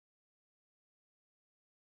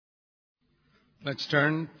Let's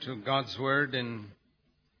turn to God's Word in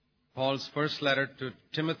Paul's first letter to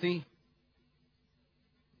Timothy.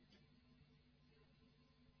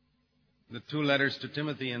 The two letters to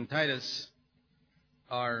Timothy and Titus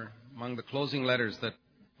are among the closing letters that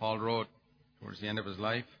Paul wrote towards the end of his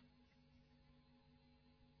life.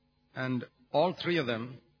 And all three of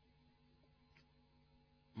them,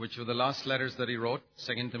 which were the last letters that he wrote,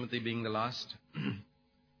 2 Timothy being the last,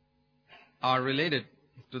 are related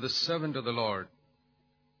to the servant of the Lord,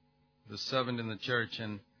 the servant in the church.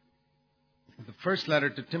 And the first letter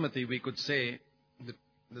to Timothy, we could say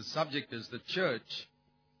the subject is the church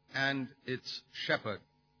and its shepherd.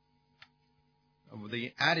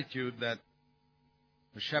 The attitude that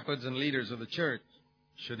the shepherds and leaders of the church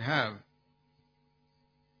should have,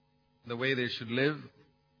 the way they should live,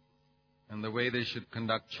 and the way they should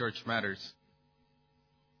conduct church matters.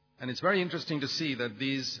 And it's very interesting to see that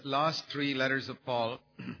these last three letters of Paul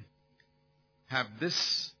have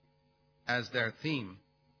this as their theme.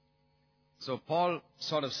 So Paul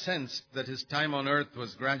sort of sensed that his time on earth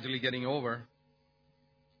was gradually getting over,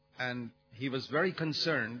 and he was very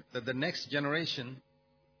concerned that the next generation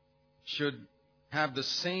should have the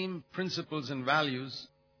same principles and values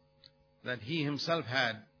that he himself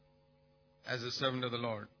had as a servant of the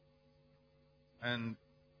Lord. And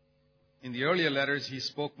in the earlier letters, he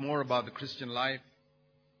spoke more about the Christian life.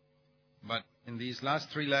 But in these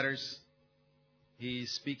last three letters, he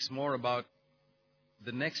speaks more about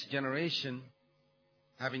the next generation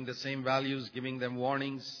having the same values, giving them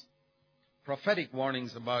warnings, prophetic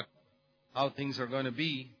warnings about how things are going to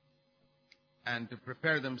be, and to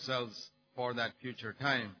prepare themselves for that future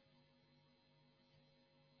time.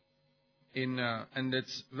 And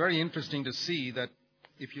it's very interesting to see that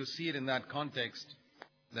if you see it in that context,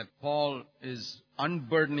 that Paul is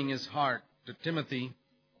unburdening his heart to Timothy,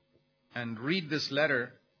 and read this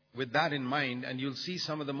letter with that in mind, and you'll see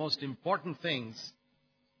some of the most important things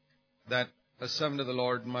that a servant of the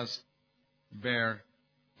Lord must bear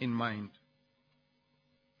in mind.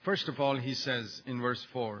 First of all, he says in verse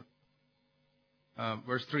 3,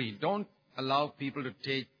 don't allow people to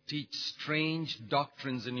teach strange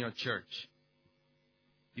doctrines in your church.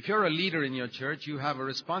 If you're a leader in your church, you have a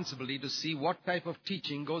responsibility to see what type of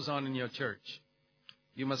teaching goes on in your church.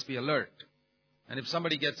 You must be alert. And if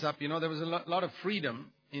somebody gets up, there was a lot of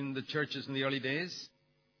freedom in the churches in the early days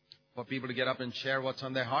for people to get up and share what's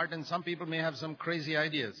on their heart. And some people may have some crazy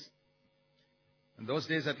ideas. In those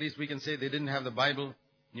days, at least we can say they didn't have the Bible,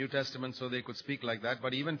 New Testament, so they could speak like that.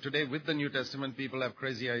 But even today, with the New Testament, people have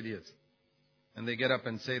crazy ideas. And they get up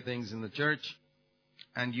and say things in the church.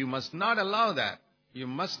 And you must not allow that. You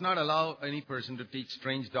must not allow any person to teach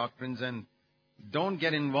strange doctrines, and don't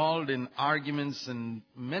get involved in arguments. And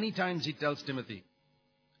many times he tells Timothy,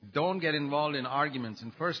 don't get involved in arguments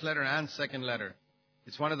in first letter and second letter.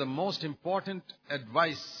 It's one of the most important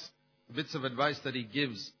bits of advice that he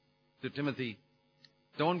gives to Timothy.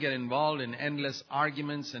 Don't get involved in endless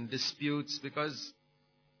arguments and disputes, because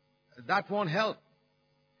that won't help.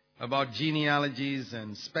 About genealogies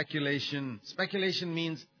and speculation. Speculation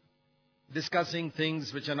means discussing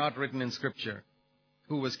things which are not written in Scripture.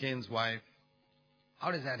 Who was Cain's wife?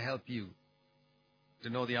 How does that help you to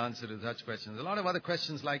know the answer to such questions? A lot of other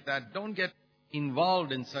questions like that. Don't get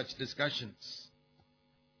involved in such discussions.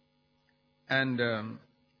 And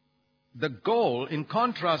the goal, in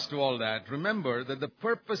contrast to all that, remember that the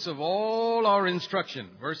purpose of all our instruction,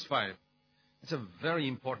 verse 5, it's a very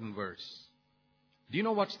important verse. Do you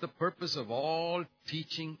know what's the purpose of all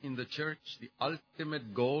teaching in the church? The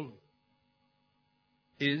ultimate goal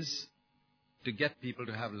is to get people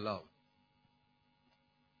to have love.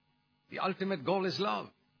 The ultimate goal is love.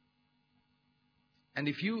 And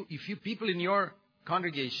if you people in your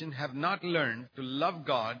congregation have not learned to love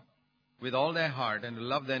God with all their heart and to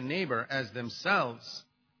love their neighbor as themselves,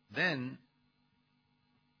 then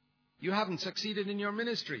you haven't succeeded in your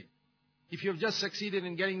ministry. If you've just succeeded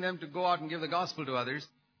in getting them to go out and give the gospel to others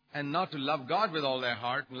and not to love God with all their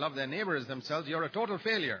heart and love their neighbor as themselves, you're a total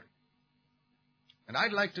failure. And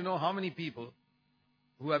I'd like to know how many people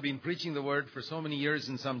who have been preaching the word for so many years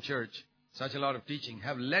in some church, such a lot of teaching,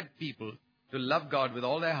 have led people to love God with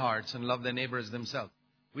all their hearts and love their neighbor as themselves.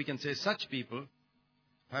 We can say such people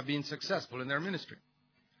have been successful in their ministry.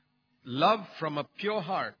 Love from a pure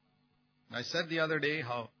heart. I said the other day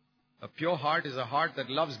how a pure heart is a heart that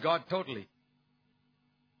loves God totally.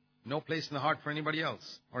 No place in the heart for anybody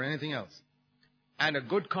else or anything else. And a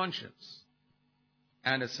good conscience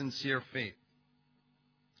and a sincere faith.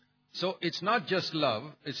 So it's not just love.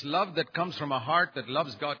 It's love that comes from a heart that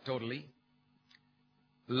loves God totally.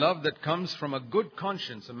 love that comes from a good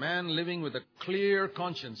conscience, a man living with a clear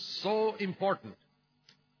conscience, so important.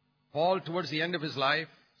 Paul, towards the end of his life,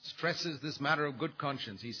 stresses this matter of good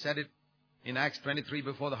conscience. He said it in Acts 23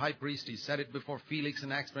 before the high priest. He said it before Felix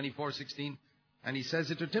in Acts 24:16. And he says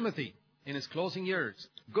it to Timothy in his closing years.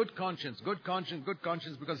 Good conscience, good conscience, good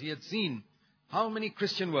conscience, because he had seen how many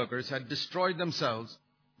Christian workers had destroyed themselves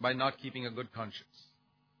by not keeping a good conscience.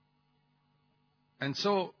 And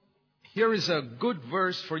so, here is a good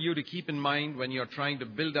verse for you to keep in mind when you're trying to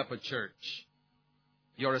build up a church.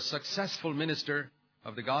 You're a successful minister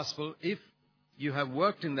of the gospel if you have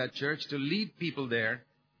worked in that church to lead people there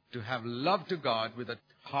to have love to God with a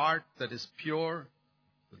heart that is pure,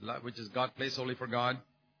 which is God placed solely for God,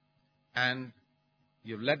 and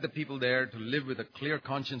you've led the people there to live with a clear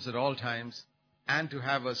conscience at all times and to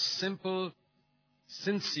have a simple,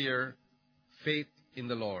 sincere faith in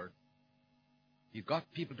the Lord. You've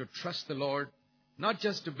got people to trust the Lord, not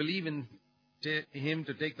just to believe in Him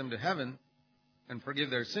to take them to heaven and forgive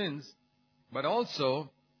their sins, but also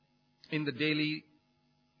in the daily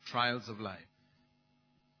trials of life.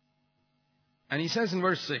 And he says in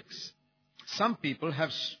verse 6, some people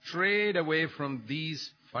have strayed away from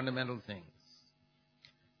these fundamental things.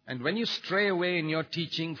 And when you stray away in your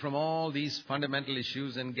teaching from all these fundamental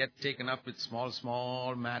issues and get taken up with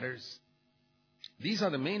small matters, these are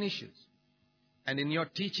the main issues. And in your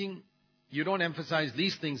teaching, you don't emphasize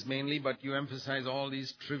these things mainly, but you emphasize all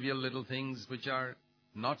these trivial little things which are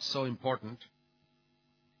not so important.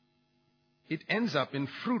 It ends up in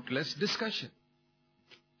fruitless discussion,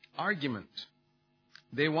 argument.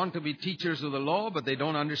 They want to be teachers of the law, but they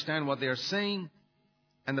don't understand what they are saying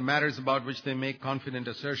and the matters about which they make confident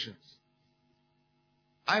assertions.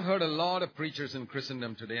 I've heard a lot of preachers in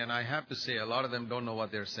Christendom today, and I have to say a lot of them don't know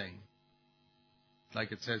what they're saying.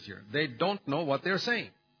 Like it says here, they don't know what they're saying.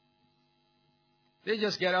 They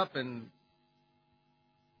just get up and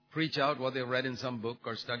preach out what they've read in some book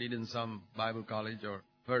or studied in some Bible college or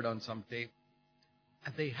heard on some tape.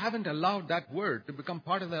 And they haven't allowed that word to become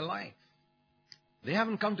part of their life. They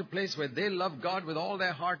haven't come to a place where they love God with all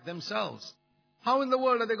their heart themselves. How in the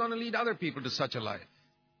world are they going to lead other people to such a life?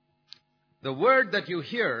 The word that you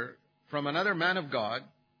hear from another man of God,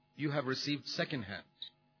 you have received secondhand.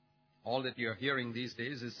 All that you're hearing these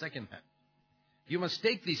days is secondhand. You must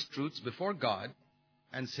take these truths before God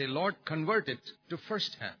and say, Lord, convert it to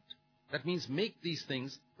firsthand. That means make these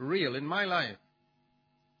things real in my life.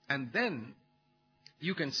 And then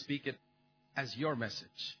you can speak it as your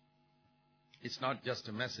message. It's not just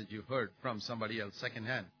a message you heard from somebody else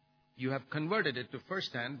secondhand. You have converted it to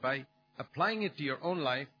firsthand by applying it to your own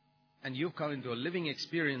life, and you've come into a living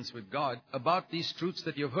experience with God about these truths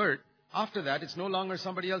that you've heard. After that, it's no longer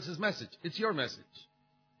somebody else's message. It's your message.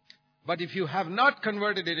 But if you have not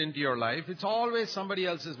converted it into your life, it's always somebody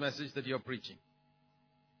else's message that you're preaching.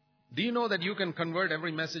 Do you know that you can convert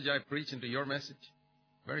every message I preach into your message?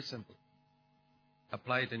 Very simple.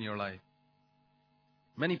 Apply it in your life.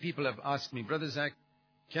 Many people have asked me, Brother Zach,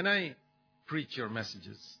 can I preach your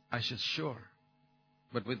messages? I said, sure.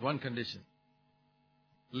 But with one condition.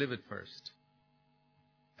 Live it first.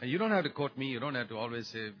 And you don't have to quote me. You don't have to always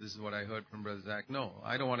say, this is what I heard from Brother Zach. No,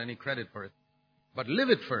 I don't want any credit for it. But live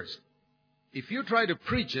it first. If you try to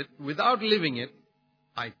preach it without living it,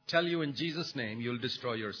 I tell you in Jesus' name, you'll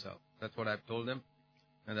destroy yourself. That's what I've told them,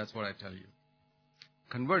 and that's what I tell you.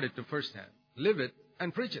 Convert it to firsthand. Live it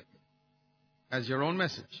and preach it as your own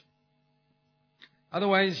message.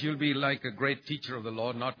 Otherwise, you'll be like a great teacher of the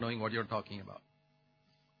law, not knowing what you're talking about.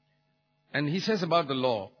 And he says about the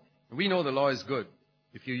law, we know the law is good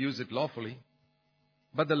if you use it lawfully.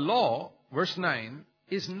 But the law, verse 9,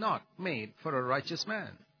 is not made for a righteous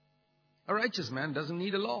man. A righteous man doesn't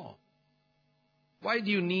need a law. Why do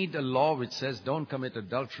you need a law which says don't commit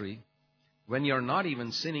adultery when you're not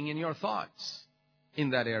even sinning in your thoughts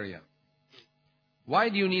in that area? Why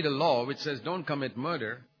do you need a law which says don't commit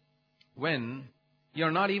murder when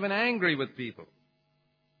you're not even angry with people?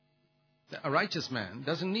 A righteous man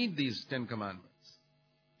doesn't need these 10 commandments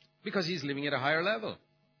because he's living at a higher level.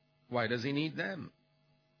 Why does he need them?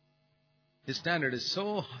 His standard is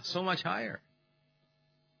so much higher.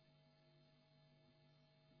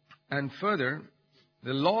 And further,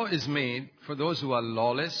 the law is made for those who are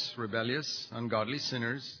lawless, rebellious, ungodly,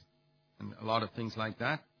 sinners, and a lot of things like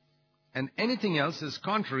that. And anything else is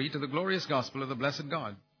contrary to the glorious gospel of the blessed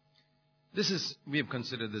God. We have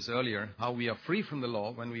considered this earlier, how we are free from the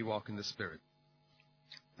law when we walk in the Spirit.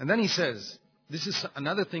 And then he says, this is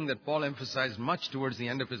another thing that Paul emphasized much towards the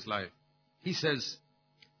end of his life. He says,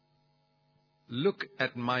 look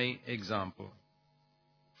at my example.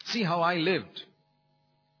 See how I lived.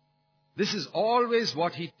 This is always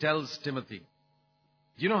what he tells Timothy.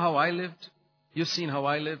 Do you know how I lived? You've seen how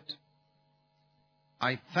I lived.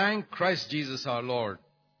 I thank Christ Jesus our Lord,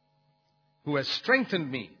 who has strengthened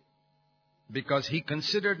me because he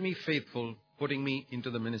considered me faithful, putting me into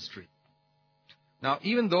the ministry. Now,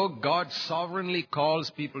 even though God sovereignly calls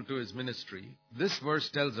people to his ministry, this verse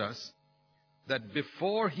tells us that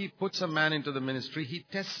before he puts a man into the ministry, he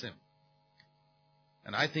tests him.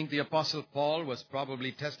 And I think the Apostle Paul was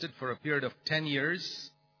probably tested for a period of 10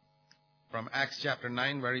 years, from Acts chapter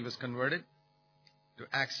 9, where he was converted, to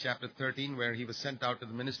Acts chapter 13, where he was sent out to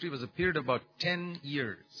the ministry. It was a period of about 10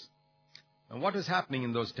 years. And what was happening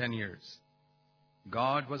in those 10 years?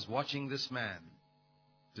 God was watching this man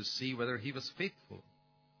to see whether he was faithful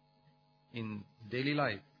in daily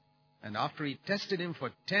life. And after he tested him for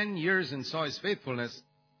 10 years and saw his faithfulness,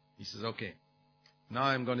 he says, okay, now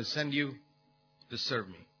I'm going to send you to serve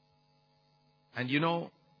me. And you know,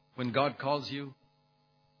 when God calls you,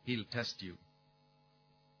 he'll test you.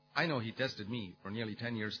 I know he tested me for nearly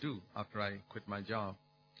 10 years too, after I quit my job,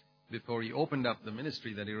 before he opened up the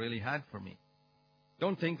ministry that he really had for me.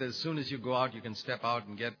 Don't think that as soon as you go out, you can step out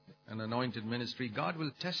and get an anointed ministry. God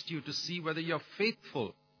will test you to see whether you're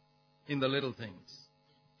faithful in the little things.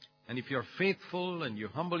 And if you're faithful and you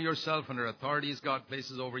humble yourself under authorities God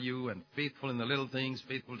places over you, and faithful in the little things,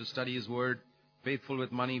 faithful to study his word, faithful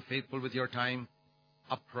with money, faithful with your time,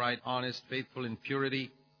 upright, honest, faithful in purity.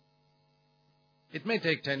 It may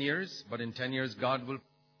take 10 years, but in 10 years God will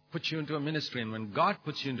put you into a ministry. And when God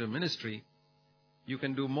puts you into a ministry, you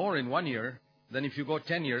can do more in 1 year than if you go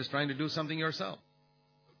 10 years trying to do something yourself.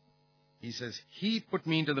 He says, he put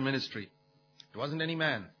me into the ministry. It wasn't any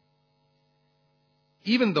man.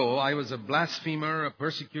 Even though I was a blasphemer, a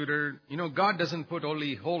persecutor, God doesn't put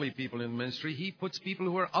only holy people in the ministry. He puts people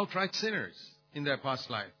who are outright sinners in their past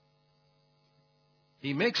life.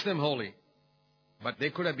 He makes them holy, but they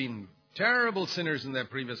could have been terrible sinners in their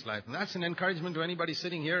previous life. And that's an encouragement to anybody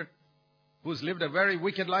sitting here who's lived a very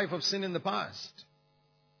wicked life of sin in the past.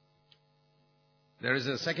 There is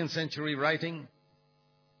a 2nd century writing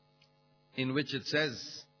in which it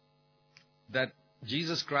says that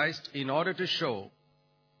Jesus Christ, in order to show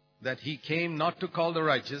that he came not to call the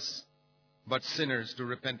righteous, but sinners to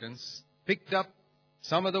repentance, picked up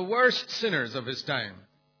some of the worst sinners of his time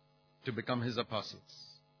to become his apostles,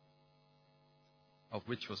 of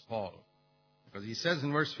which was Paul. Because he says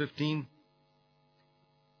in verse 15,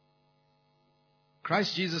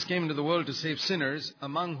 Christ Jesus came into the world to save sinners,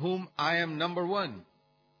 among whom I am number one.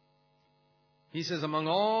 He says, among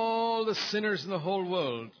all the sinners in the whole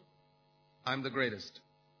world, I'm the greatest.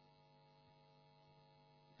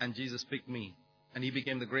 And Jesus picked me, and he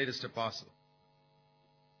became the greatest apostle.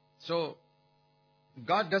 So,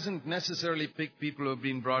 God doesn't necessarily pick people who have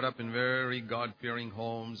been brought up in very God-fearing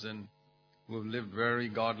homes and who have lived very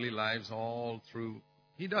godly lives all through.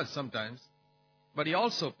 He does sometimes. But he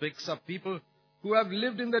also picks up people who have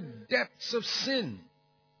lived in the depths of sin.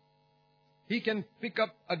 He can pick up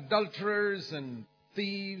adulterers and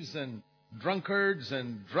thieves and drunkards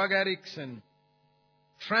and drug addicts and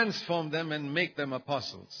transform them and make them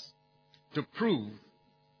apostles, to prove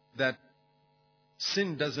that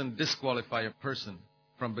sin doesn't disqualify a person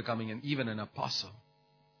from becoming even an apostle.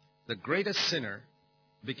 The greatest sinner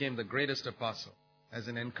became the greatest apostle, as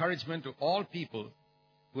an encouragement to all people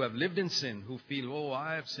who have lived in sin, who feel, oh,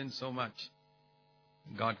 I have sinned so much.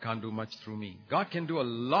 God can't do much through me. God can do a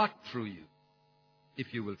lot through you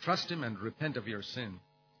if you will trust him and repent of your sin.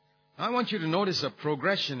 I want you to notice a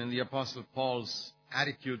progression in the Apostle Paul's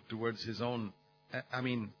attitude towards his own,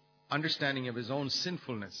 understanding of his own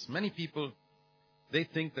sinfulness. Many people, they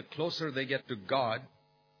think the closer they get to God,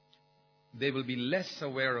 they will be less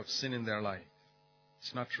aware of sin in their life.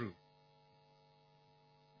 It's not true.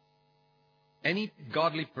 Any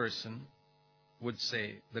godly person would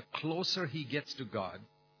say the closer he gets to God,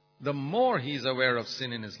 the more he's aware of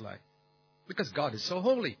sin in his life. Because God is so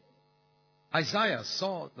holy. Isaiah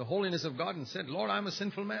saw the holiness of God and said, Lord, I'm a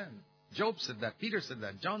sinful man. Job said that. Peter said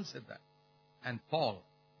that. John said that. And Paul.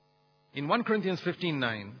 In 1 Corinthians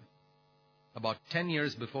 15:9, about 10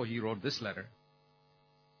 years before he wrote this letter,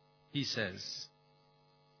 he says,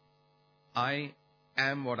 I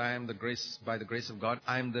am what I am by the grace of God.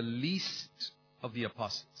 I am the least of the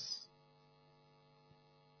apostles.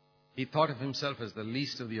 He thought of himself as the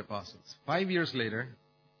least of the apostles. 5 years later,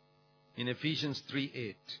 in Ephesians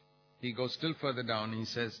 3:8, he goes still further down and he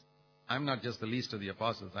says, I'm not just the least of the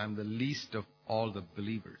apostles, I'm the least of all the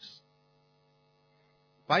believers.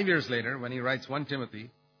 5 years later, when he writes 1 Timothy,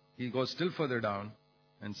 he goes still further down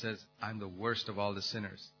and says, I'm the worst of all the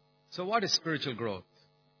sinners. So what is spiritual growth?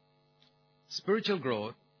 Spiritual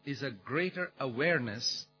growth is a greater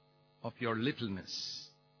awareness of your littleness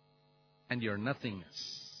and your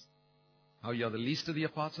nothingness. How you're the least of the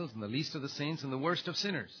apostles and the least of the saints and the worst of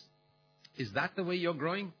sinners. Is that the way you're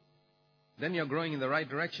growing? Then you're growing in the right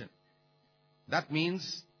direction. That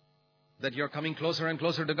means that you're coming closer and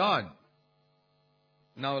closer to God.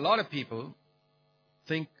 Now, a lot of people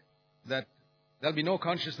think that there'll be no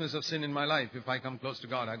consciousness of sin in my life if I come close to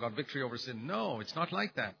God. I got victory over sin. No, it's not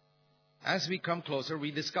like that. As we come closer,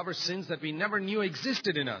 we discover sins that we never knew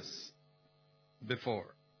existed in us before.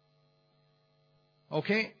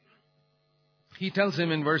 Okay? He tells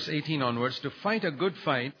him in verse 18 onwards to fight a good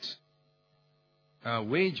fight,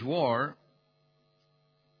 wage war,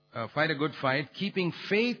 fight a good fight, keeping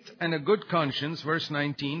faith and a good conscience, verse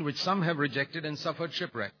 19, which some have rejected and suffered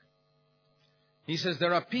shipwreck. He says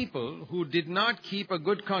there are people who did not keep a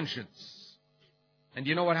good conscience. And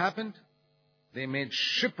you know what happened? They made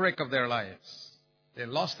shipwreck of their lives. They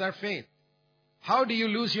lost their faith. How do you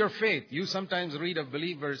lose your faith? You sometimes read of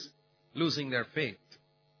believers losing their faith.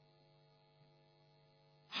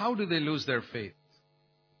 How do they lose their faith?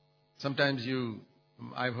 Sometimes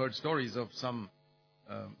I've heard stories of some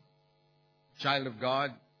child of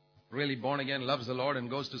God, really born again, loves the Lord and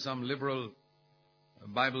goes to some liberal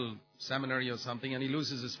Bible seminary or something and he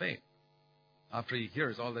loses his faith after he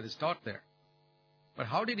hears all that is taught there. But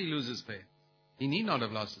how did he lose his faith? He need not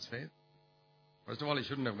have lost his faith. First of all, he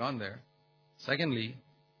shouldn't have gone there. Secondly,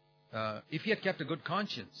 if he had kept a good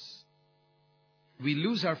conscience, we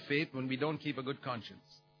lose our faith when we don't keep a good conscience,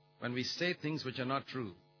 when we say things which are not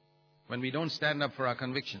true, when we don't stand up for our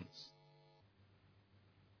convictions.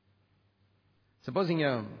 Supposing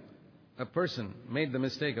a person made the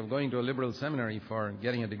mistake of going to a liberal seminary for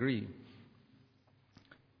getting a degree,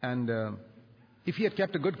 and if he had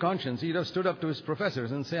kept a good conscience, he'd have stood up to his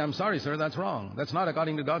professors and say, I'm sorry, sir, that's wrong. That's not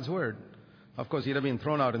according to God's word. Of course, he'd have been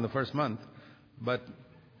thrown out in the first month, but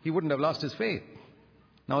he wouldn't have lost his faith.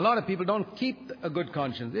 Now, a lot of people don't keep a good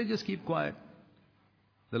conscience. They just keep quiet.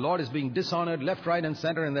 The Lord is being dishonored left, right, and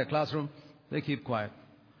center in their classroom. They keep quiet.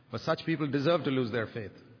 But such people deserve to lose their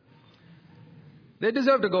faith. They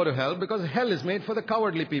deserve to go to hell because hell is made for the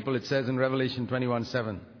cowardly people, it says in Revelation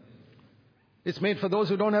 21:7. It's made for those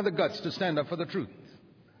who don't have the guts to stand up for the truth.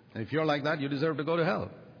 And if you're like that, you deserve to go to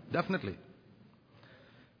hell. Definitely.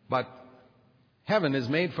 But heaven is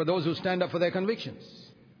made for those who stand up for their convictions.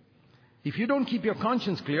 If you don't keep your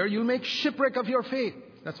conscience clear, you'll make shipwreck of your faith.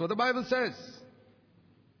 That's what the Bible says.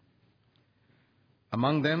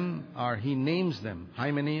 Among them he names them,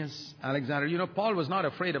 Hymenaeus, Alexander. You know, Paul was not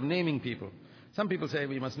afraid of naming people. Some people say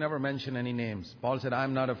we must never mention any names. Paul said,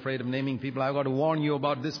 I'm not afraid of naming people. I've got to warn you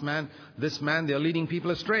about this man, they're leading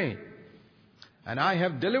people astray. And I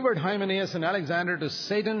have delivered Hymenaeus and Alexander to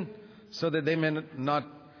Satan so that they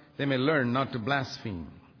may learn not to blaspheme.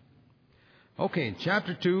 Okay,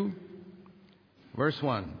 chapter 2, verse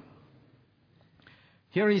 1.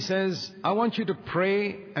 Here he says, I want you to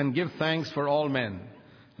pray and give thanks for all men.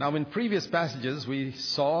 Now, in previous passages, we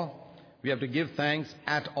saw we have to give thanks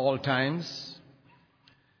at all times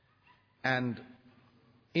and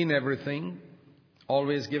in everything.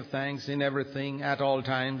 Always give thanks in everything, at all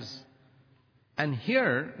times. And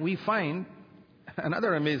here we find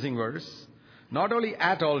another amazing verse. Not only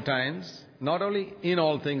at all times, not only in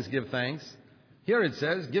all things give thanks. Here it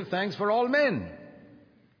says, give thanks for all men.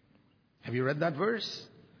 Have you read that verse?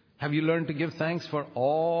 Have you learned to give thanks for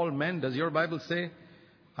all men? Does your Bible say,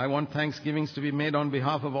 I want thanksgivings to be made on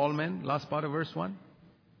behalf of all men? Last part of verse 1.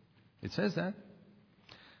 It says that.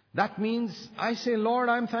 That means I say, Lord,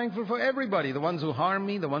 I'm thankful for everybody. The ones who harm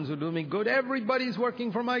me, the ones who do me good. Everybody's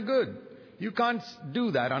working for my good. You can't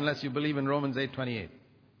do that unless you believe in Romans 8:28.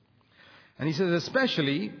 And he says,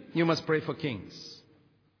 especially you must pray for kings,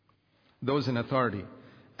 those in authority.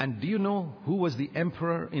 And do you know who was the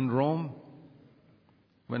emperor in Rome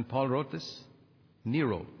when Paul wrote this?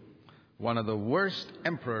 Nero. One of the worst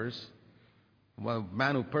emperors, a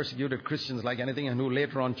man who persecuted Christians like anything and who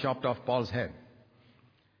later on chopped off Paul's head.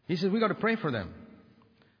 He says, we've got to pray for them.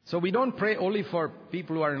 So we don't pray only for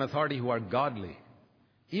people who are in authority who are godly.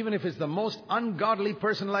 Even if it's the most ungodly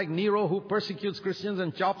person like Nero who persecutes Christians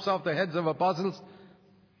and chops off the heads of apostles,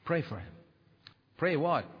 pray for him. Pray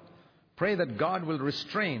what? Pray that God will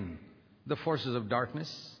restrain the forces of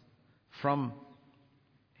darkness from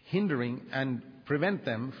hindering and prevent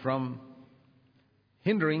them from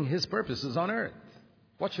hindering His purposes on earth.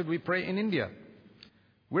 What should we pray in India?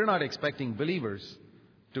 We're not expecting believers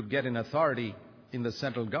to get in authority in the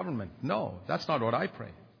central government. No, that's not what I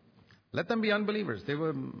pray. Let them be unbelievers. There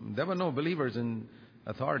were no believers in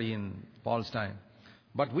authority in Paul's time.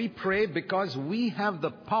 But we pray because we have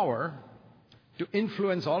the power to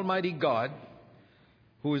influence Almighty God,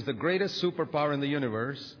 who is the greatest superpower in the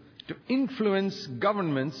universe, to influence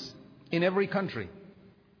governments in every country.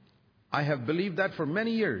 I have believed that for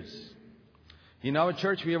many years. In our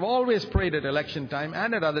church, we have always prayed at election time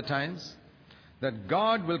and at other times that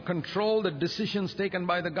God will control the decisions taken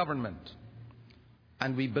by the government.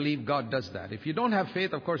 And we believe God does that. If you don't have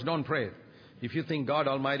faith, of course, don't pray. If you think God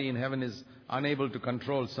Almighty in heaven is unable to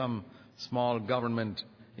control some small government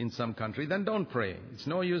in some country, then don't pray. It's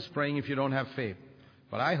no use praying if you don't have faith.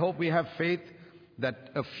 But I hope we have faith that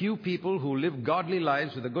a few people who live godly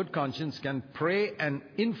lives with a good conscience can pray and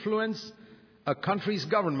influence a country's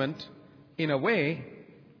government in a way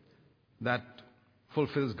that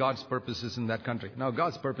fulfills God's purposes in that country. Now,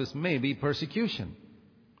 God's purpose may be persecution.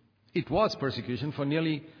 It was persecution for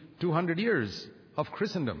nearly 200 years of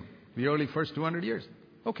Christendom, the early first 200 years.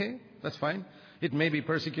 Okay, that's fine. It may be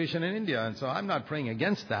persecution in India, and so I'm not praying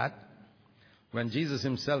against that. When Jesus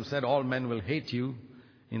himself said, all men will hate you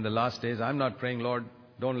in the last days, I'm not praying, Lord,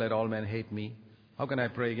 don't let all men hate me. How can I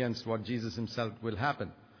pray against what Jesus himself will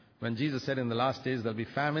happen? When Jesus said in the last days there'll be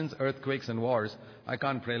famines, earthquakes, and wars, I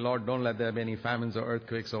can't pray, Lord, don't let there be any famines or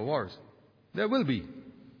earthquakes or wars. There will be.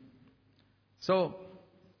 So,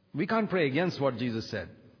 we can't pray against what Jesus said.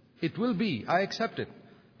 It will be. I accept it.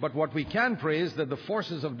 But what we can pray is that the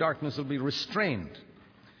forces of darkness will be restrained.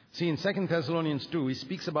 See, in 2 Thessalonians 2, he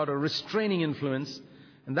speaks about a restraining influence.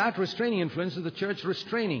 And that restraining influence is the church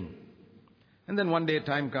restraining. And then one day a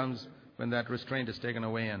time comes when that restraint is taken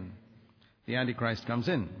away and the Antichrist comes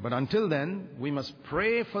in. But until then, we must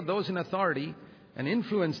pray for those in authority and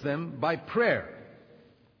influence them by prayer.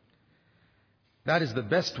 That is the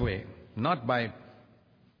best way, not by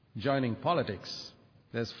joining politics.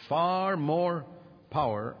 There's far more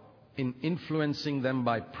power in influencing them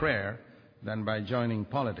by prayer than by joining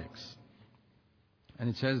politics. And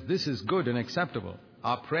it says this is good and acceptable.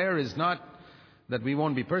 Our prayer is not that we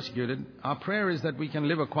won't be persecuted. Our prayer is that we can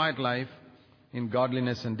live a quiet life in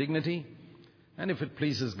godliness and dignity. And if it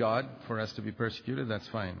pleases God for us to be persecuted, that's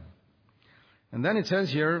fine. And then it says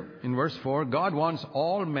here in verse 4, God wants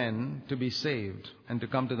all men to be saved and to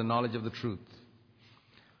come to the knowledge of the truth.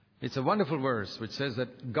 It's a wonderful verse which says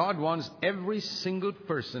that God wants every single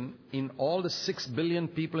person in all the 6 billion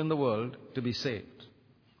people in the world to be saved.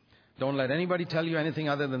 Don't let anybody tell you anything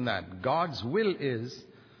other than that. God's will is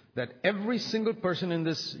that every single person in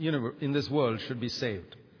this world should be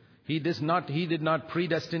saved. He did not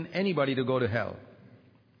predestine anybody to go to hell.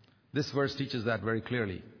 This verse teaches that very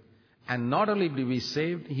clearly. And not only to be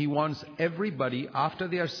saved, he wants everybody, after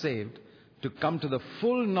they are saved, to come to the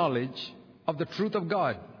full knowledge of the truth of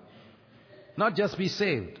God. Not just be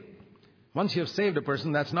saved. Once you have saved a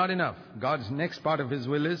person, that's not enough. God's next part of his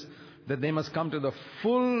will is that they must come to the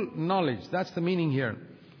full knowledge. That's the meaning here.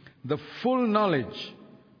 The full knowledge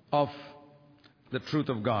of the truth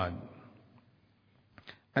of God.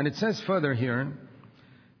 And it says further here,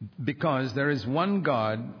 because there is one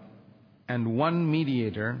God and one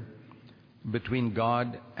mediator between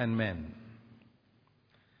God and men.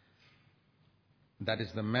 That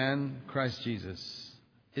is the man, Christ Jesus.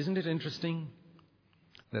 Isn't it interesting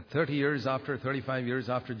that 35 years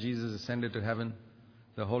after Jesus ascended to heaven,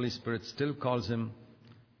 the Holy Spirit still calls him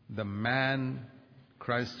the man,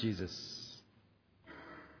 Christ Jesus.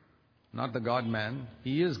 Not the God-man.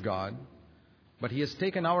 He is God. But he has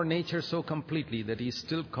taken our nature so completely that he is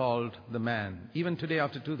still called the man. Even today,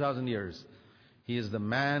 after 2,000 years, he is the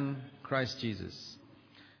man, Christ Jesus.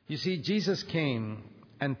 You see, Jesus came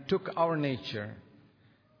and took our nature,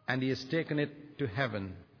 and he has taken it to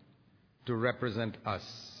heaven to represent us.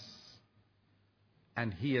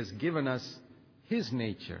 And he has given us his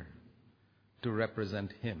nature to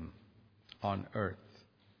represent him on earth.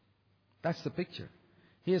 That's the picture.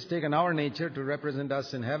 He has taken our nature to represent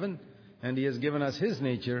us in heaven, and he has given us his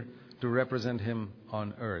nature to represent him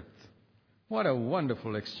on earth. What a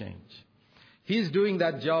wonderful exchange. He's doing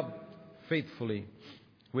that job faithfully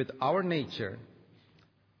with our nature,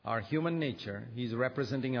 our human nature. He's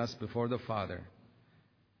representing us before the Father.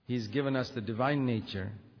 He's given us the divine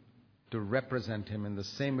nature to represent him in the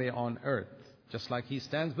same way on earth. Just like he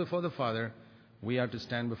stands before the Father, we are to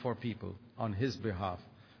stand before people on his behalf,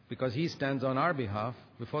 because he stands on our behalf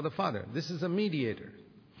before the Father. This is a mediator.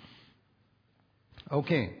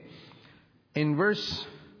 Okay. In verse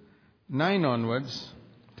 9 onwards,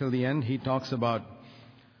 till the end, he talks about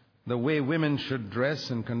the way women should dress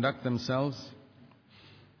and conduct themselves.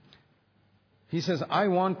 He says, I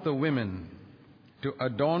want the women to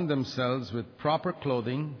adorn themselves with proper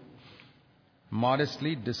clothing,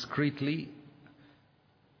 modestly, discreetly.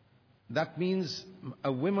 That means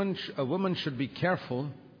a woman should be careful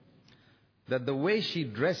that the way she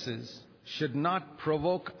dresses should not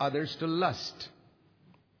provoke others to lust.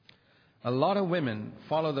 A lot of women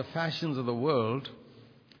follow the fashions of the world,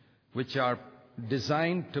 which are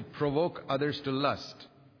designed to provoke others to lust.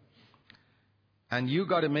 And you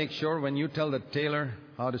got to make sure when you tell the tailor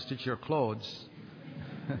how to stitch your clothes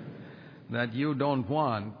that you don't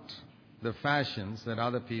want the fashions that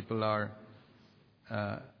other people are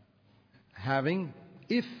having,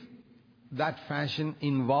 if that fashion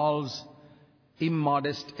involves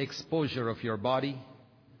immodest exposure of your body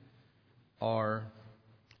or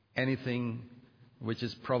anything which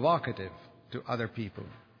is provocative to other people.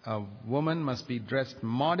 A woman must be dressed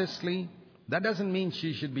modestly. That doesn't mean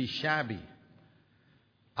she should be shabby.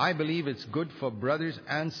 I believe it's good for brothers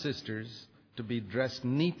and sisters to be dressed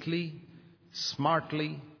neatly,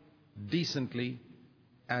 smartly, decently,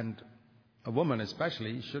 and a woman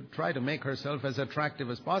especially should try to make herself as attractive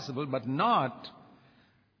as possible, but not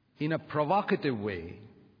in a provocative way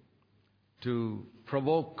to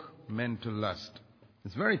provoke men to lust.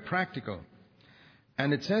 It's very practical.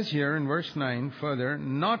 And it says here in verse 9 further,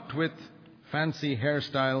 not with fancy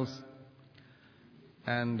hairstyles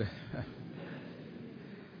and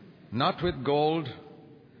not with gold,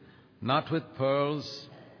 not with pearls,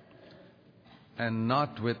 and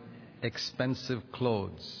not with expensive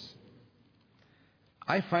clothes.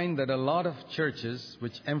 I find that a lot of churches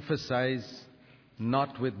which emphasize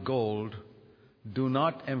not with gold do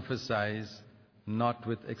not emphasize not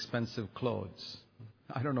with expensive clothes.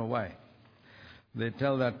 I don't know why. They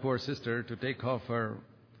tell that poor sister to take off her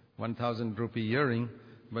 1,000 rupee earring,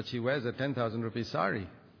 but she wears a 10,000 rupee sari.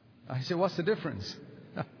 I say, what's the difference?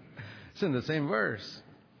 It's in the same verse.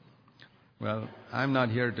 Well, I'm not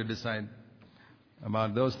here to decide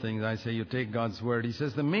about those things. I say you take God's word. He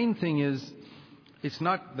says the main thing is, it's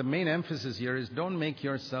not, the main emphasis here is don't make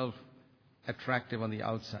yourself attractive on the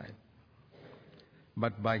outside,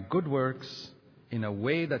 but by good works in a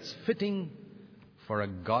way that's fitting for a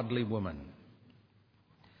godly woman.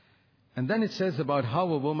 And then it says about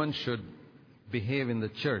how a woman should behave in the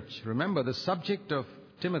church. Remember, the subject of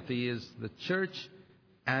Timothy is the church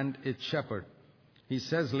and its shepherd. He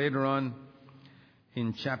says later on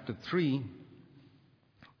in chapter 3,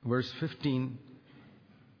 verse 15,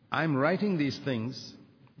 I'm writing these things,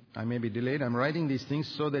 I may be delayed, I'm writing these things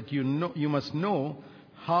so that you must know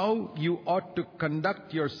how you ought to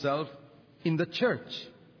conduct yourself in the church.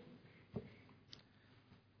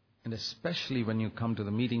 And especially when you come to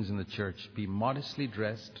the meetings in the church, be modestly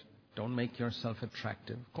dressed. Don't make yourself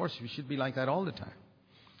attractive. Of course, you should be like that all the time.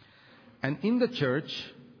 And in the church,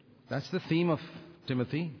 that's the theme of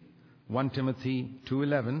Timothy, 1 Timothy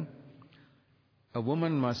 2:11. A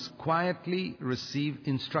woman must quietly receive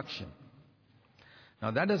instruction.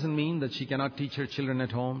 Now, that doesn't mean that she cannot teach her children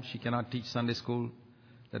at home. She cannot teach Sunday school.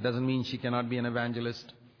 That doesn't mean she cannot be an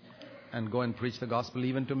evangelist and go and preach the gospel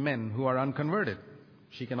even to men who are unconverted.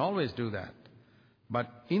 She can always do that. But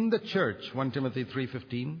in the church, 1 Timothy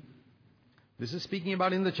 3:15, this is speaking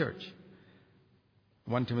about in the church.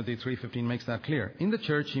 1 Timothy 3:15 makes that clear. In the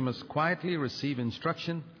church, she must quietly receive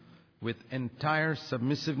instruction with entire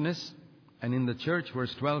submissiveness. And in the church,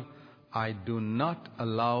 verse 12, I do not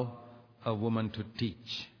allow a woman to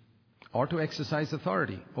teach or to exercise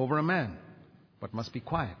authority over a man, but must be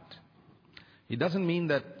quiet. It doesn't mean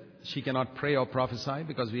that she cannot pray or prophesy,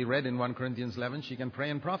 because we read in 1 Corinthians 11, she can pray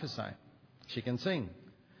and prophesy. She can sing.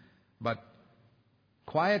 But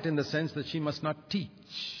quiet in the sense that she must not teach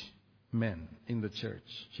men in the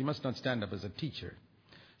church. She must not stand up as a teacher.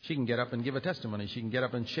 She can get up and give a testimony. She can get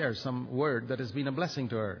up and share some word that has been a blessing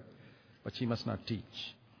to her. But she must not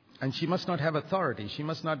teach. And she must not have authority. She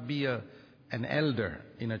must not be an elder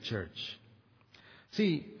in a church.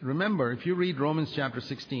 See, remember, if you read Romans chapter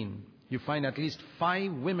 16, you find at least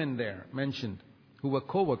 5 women there mentioned who were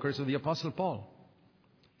co-workers of the Apostle Paul.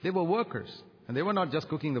 They were workers, and they were not just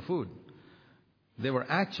cooking the food. They were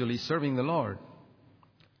actually serving the Lord.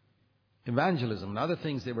 Evangelism and other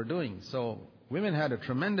things they were doing. So women had a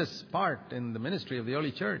tremendous part in the ministry of the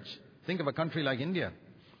early church. Think of a country like India.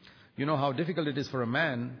 You know how difficult it is for a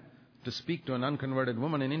man to speak to an unconverted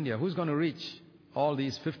woman in India. Who's going to reach all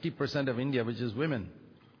these 50% of India, which is women?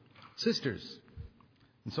 Sisters.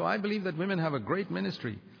 And so I believe that women have a great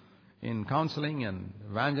ministry in counseling and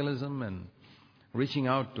evangelism and reaching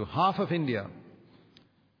out to half of India.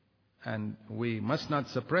 And we must not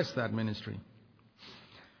suppress that ministry.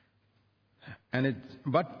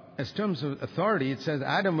 But as terms of authority, it says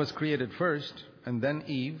Adam was created first and then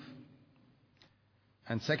Eve.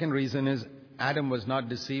 And second reason is Adam was not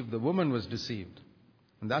deceived, the woman was deceived.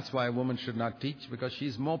 And that's why a woman should not teach, because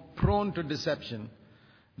she's more prone to deception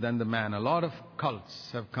than the man. A lot of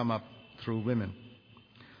cults have come up through women.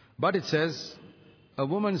 But it says a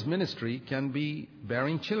woman's ministry can be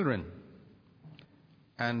bearing children.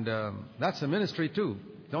 And that's a ministry too.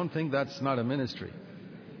 Don't think that's not a ministry.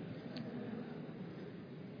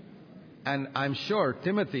 And I'm sure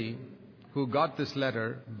Timothy, who got this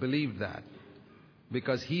letter, believed that,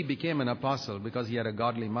 because he became an apostle because he had a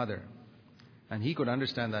godly mother. And he could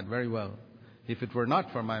understand that very well. If it were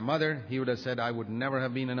not for my mother, he would have said, I would never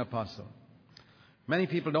have been an apostle. Many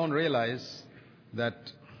people don't realize that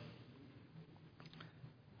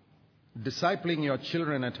discipling your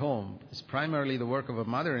children at home is primarily the work of a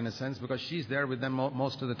mother, in a sense, because she's there with them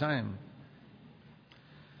most of the time.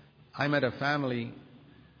 I met a family,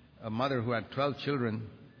 a mother who had 12 children,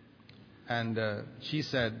 and she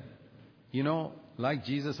said, you know, like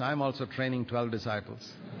Jesus, I'm also training 12 disciples.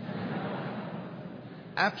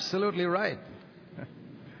 Absolutely right.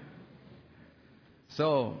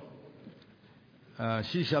 So,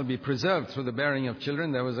 she shall be preserved through the bearing of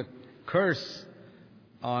children. There was a curse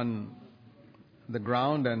on the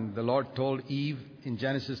ground, and the Lord told Eve in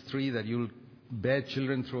Genesis 3 that you'll bear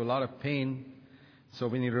children through a lot of pain. So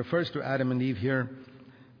when he refers to Adam and Eve here,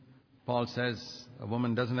 Paul says a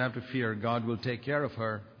woman doesn't have to fear. God will take care of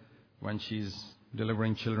her when she's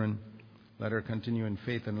delivering children. Let her continue in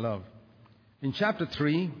faith and love. In chapter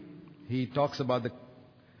 3, he talks about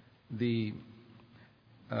the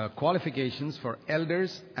qualifications for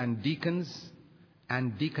elders and deacons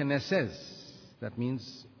and deaconesses. That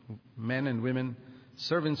means men and women,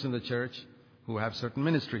 servants in the church who have certain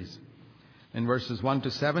ministries. In verses 1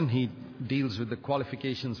 to 7, he deals with the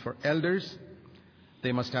qualifications for elders.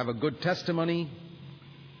 They must have a good testimony.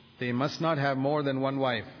 They must not have more than one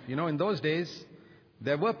wife. You know, in those days,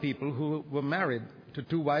 there were people who were married to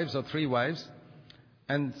 2 wives or 3 wives.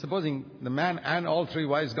 And supposing the man and all 3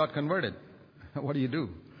 wives got converted, what do you do?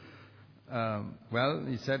 Well,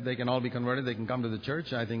 he said they can all be converted. They can come to the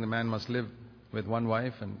church. I think the man must live with 1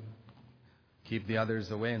 wife and keep the others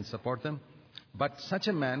away and support them. But such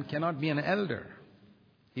a man cannot be an elder,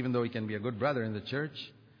 even though he can be a good brother in the church.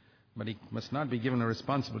 But he must not be given a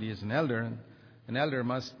responsibility as an elder. And an elder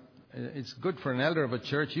it's good for an elder of a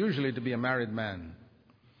church usually to be a married man,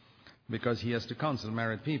 because he has to counsel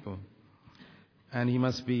married people. And he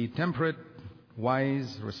must be temperate,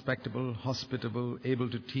 wise, respectable, hospitable, able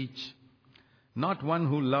to teach. Not one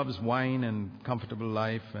who loves wine and comfortable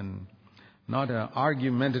life, and not an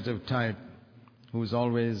argumentative type who's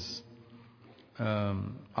always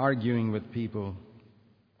arguing with people.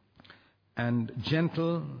 And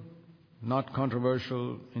gentle, not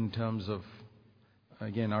controversial in terms of,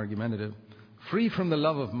 again, argumentative. Free from the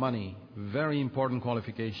love of money, very important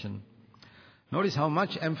qualification. Notice how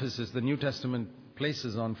much emphasis the New Testament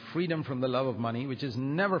places on freedom from the love of money, which is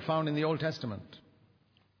never found in the Old Testament.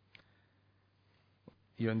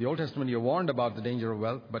 In the Old Testament, you're warned about the danger of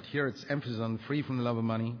wealth, but here it's emphasis on free from the love of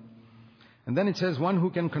money. And then it says, one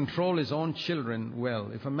who can control his own children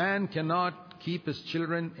well. If a man cannot keep his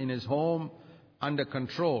children in his home under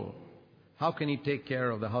control, how can he take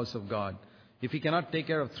care of the house of God? If he cannot take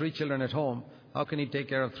care of 3 children at home, how can he take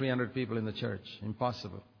care of 300 people in the church?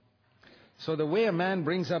 Impossible. So the way a man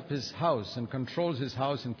brings up his house and controls his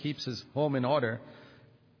house and keeps his home in order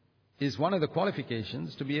is one of the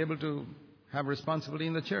qualifications to be able to have responsibility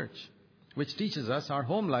in the church, which teaches us our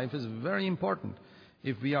home life is very important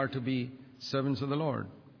if we are to be servants of the Lord.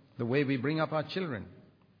 The way we bring up our children.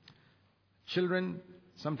 Children,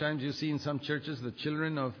 sometimes you see in some churches, the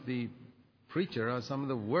children of the preacher are some of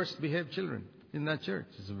the worst behaved children in that church.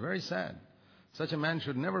 It's very sad. Such a man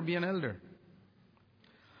should never be an elder.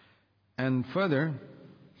 And further,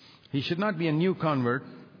 he should not be a new convert,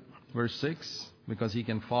 verse 6, because he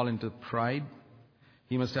can fall into pride.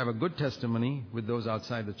 He must have a good testimony with those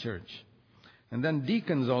outside the church. And then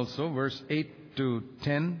deacons also, verse 8 to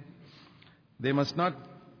 10, they must not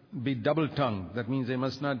be double-tongued. That means they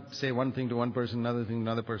must not say one thing to one person, another thing to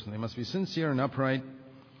another person. They must be sincere and upright.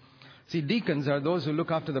 See, deacons are those who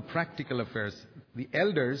look after the practical affairs. The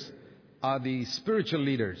elders are the spiritual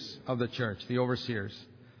leaders of the church, the overseers.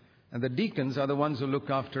 And the deacons are the ones who look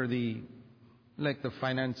after the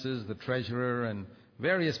finances, the treasurer, and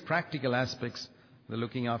various practical aspects. They're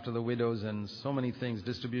looking after the widows and so many things,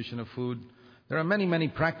 distribution of food. There are many, many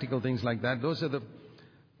practical things like that. Those are the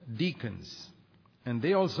deacons. And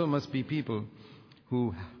they also must be people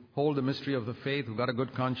who hold the mystery of the faith, who got a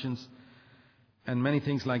good conscience, and many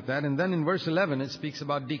things like that. And then in verse 11, it speaks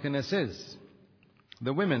about deaconesses.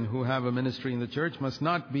 The women who have a ministry in the church must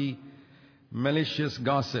not be malicious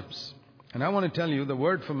gossips. And I want to tell you, the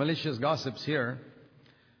word for malicious gossips here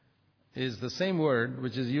is the same word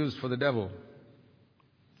which is used for the devil.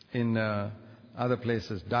 In other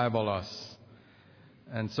places, diabolos.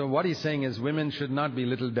 And so what he's saying is women should not be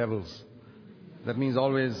little devils. That means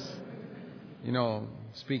always,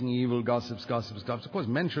 speaking evil, gossips. Of course,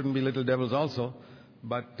 men shouldn't be little devils also.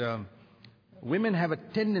 But women have a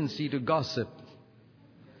tendency to gossip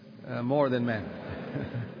more than men.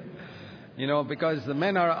 Because the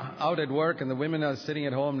men are out at work and the women are sitting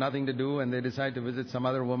at home, nothing to do, and they decide to visit some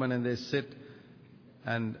other woman and they sit.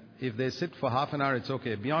 And if they sit for half an hour, it's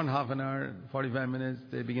okay. Beyond half an hour, 45 minutes,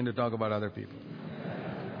 they begin to talk about other people.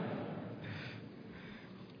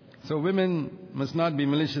 So women must not be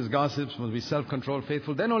malicious gossips, must be self-controlled,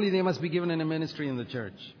 faithful. Then only they must be given in a ministry in the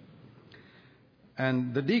church.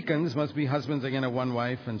 And the deacons must be husbands again of one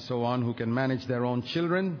wife and so on, who can manage their own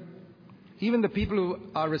children. Even the people who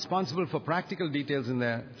are responsible for practical details in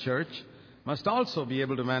their church must also be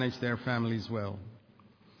able to manage their families well.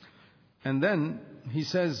 And then he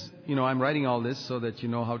says, I'm writing all this so that you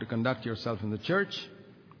know how to conduct yourself in the church.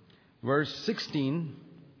 Verse 16,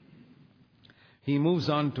 he moves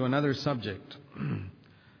on to another subject.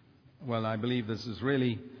 Well, I believe this is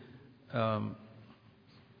really the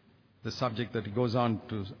subject that he goes on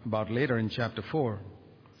to about later in chapter 4.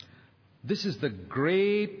 This is the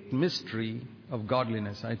great mystery of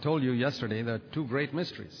godliness. I told you yesterday there are two great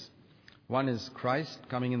mysteries. One is Christ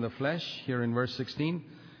coming in the flesh, here in verse 16,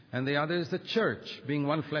 and the other is the church being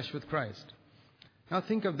one flesh with Christ. Now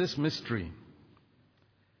think of this mystery.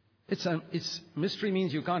 Mystery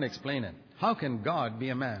means you can't explain it. How can God be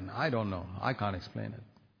a man? I don't know. I can't explain it.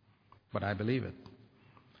 But I believe it.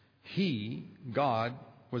 He, God,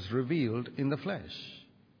 was revealed in the flesh.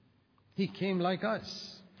 He came like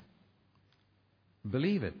us.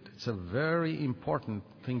 Believe it. It's a very important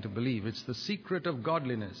thing to believe. It's the secret of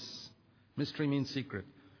godliness. Mystery means secret.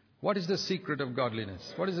 What is the secret of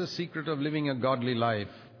godliness? What is the secret of living a godly life?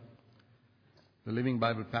 The Living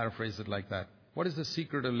Bible paraphrases it like that. What is the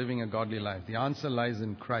secret of living a godly life? The answer lies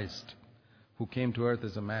in Christ, who came to earth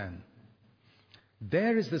as a man.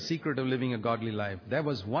 There is the secret of living a godly life. There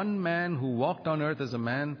was one man who walked on earth as a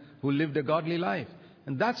man who lived a godly life.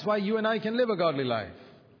 And that's why you and I can live a godly life.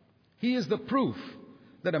 He is the proof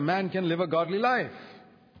that a man can live a godly life.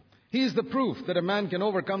 He is the proof that a man can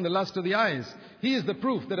overcome the lust of the eyes. He is the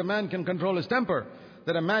proof that a man can control his temper,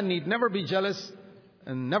 that a man need never be jealous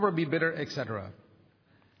and never be bitter, etc.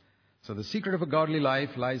 So the secret of a godly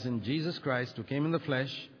life lies in Jesus Christ, who came in the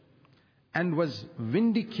flesh and was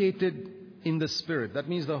vindicated in the Spirit. That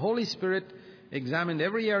means the Holy Spirit examined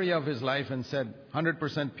every area of his life and said,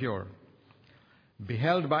 100% pure.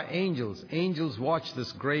 Beheld by angels. Angels watched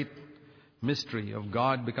this great mystery of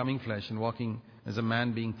God becoming flesh and walking as a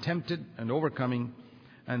man, being tempted and overcoming.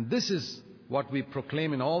 And this is what we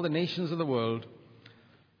proclaim in all the nations of the world.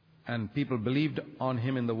 And people believed on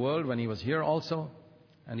him in the world when he was here also.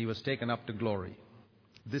 And he was taken up to glory.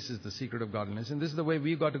 This is the secret of godliness. And this is the way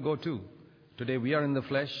we've got to go too. Today we are in the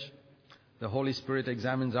flesh. The Holy Spirit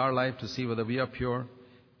examines our life to see whether we are pure.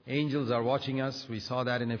 Angels are watching us. We saw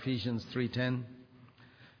that in Ephesians 3:10.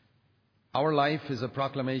 Our life is a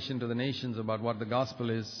proclamation to the nations about what the gospel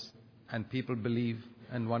is, and people believe,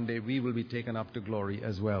 and one day we will be taken up to glory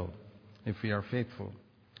as well, if we are faithful.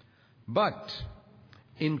 But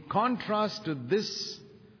in contrast to this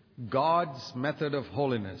God's method of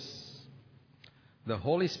holiness, the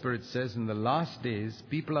Holy Spirit says in the last days,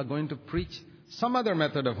 people are going to preach some other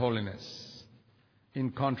method of holiness.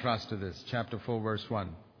 In contrast to this, chapter 4, verse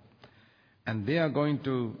 1. And they are going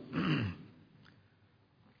to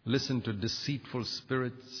listen to deceitful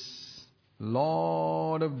spirits.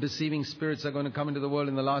 Lot of deceiving spirits are going to come into the world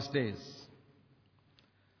in the last days.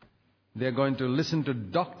 They're going to listen to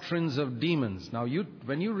doctrines of demons. Now,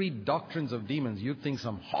 when you read doctrines of demons, you think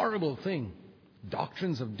some horrible thing.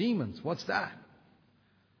 Doctrines of demons. What's that?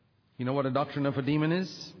 You know what a doctrine of a demon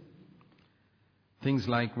is? Things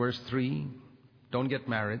like verse 3, don't get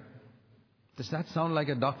married. Does that sound like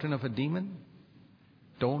a doctrine of a demon?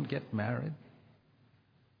 Don't get married.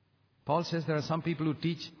 Paul says there are some people who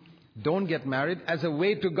teach don't get married as a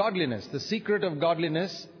way to godliness. The secret of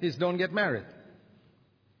godliness is don't get married.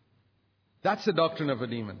 That's the doctrine of a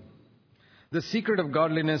demon. The secret of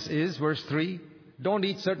godliness is, verse 3, don't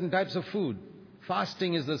eat certain types of food.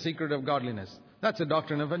 Fasting is the secret of godliness. That's a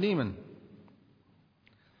doctrine of a demon.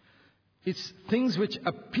 It's things which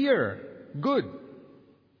appear good.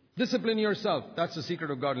 Discipline yourself. That's the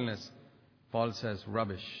secret of godliness. Paul says,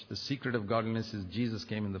 rubbish. The secret of godliness is Jesus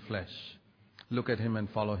came in the flesh. Look at him and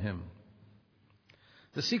follow him.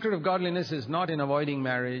 The secret of godliness is not in avoiding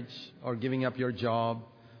marriage or giving up your job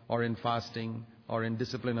or in fasting or in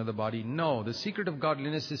discipline of the body. No, the secret of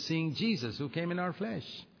godliness is seeing Jesus who came in our flesh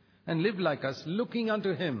and lived like us, looking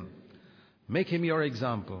unto him, Make him your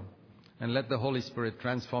example and let the Holy Spirit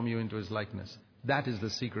transform you into his likeness. That is the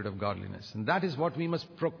secret of godliness. And that is what we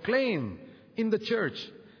must proclaim in the church.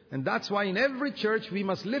 And that's why in every church we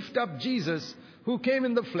must lift up Jesus, who came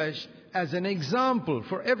in the flesh, as an example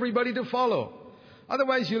for everybody to follow.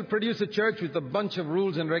 Otherwise you'll produce a church with a bunch of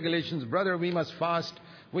rules and regulations. Brother, we must fast,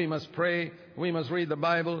 we must pray, we must read the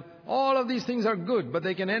Bible. All of these things are good, but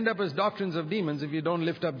they can end up as doctrines of demons if you don't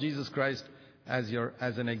lift up Jesus Christ as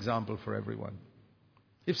an example for everyone.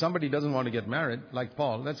 If somebody doesn't want to get married, like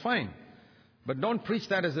Paul, that's fine. But don't preach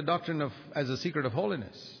that as a doctrine as a secret of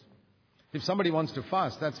holiness. If somebody wants to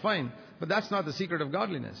fast, that's fine. But that's not the secret of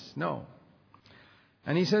godliness. No.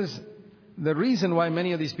 And he says, the reason why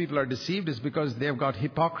many of these people are deceived is because they've got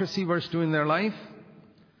hypocrisy, verse 2, in their life.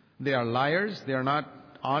 They are liars. They are not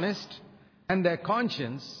honest. And their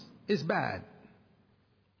conscience is bad.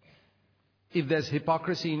 If there's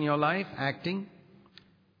hypocrisy in your life, acting,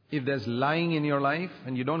 if there's lying in your life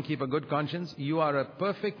and you don't keep a good conscience, you are a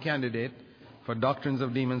perfect candidate for doctrines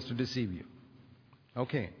of demons to deceive you.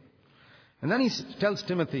 Okay. And then he tells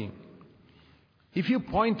Timothy, if you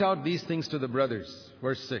point out these things to the brothers,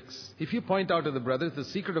 verse 6, if you point out to the brothers, the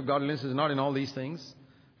secret of godliness is not in all these things,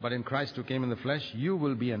 but in Christ who came in the flesh, you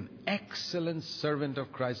will be an excellent servant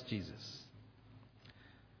of Christ Jesus.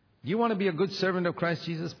 You want to be a good servant of Christ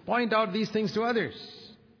Jesus? Point out these things to others.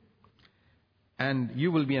 And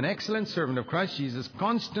you will be an excellent servant of Christ Jesus,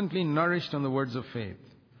 constantly nourished on the words of faith.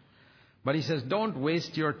 But he says, don't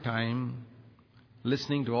waste your time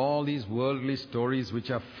listening to all these worldly stories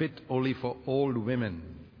which are fit only for old women.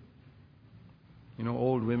 You know,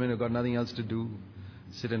 old women who've got nothing else to do,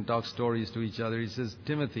 sit and talk stories to each other. He says,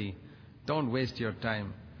 Timothy, don't waste your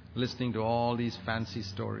time listening to all these fancy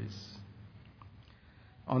stories.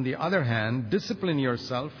 On the other hand, discipline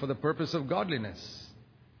yourself for the purpose of godliness.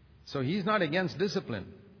 So he's not against discipline.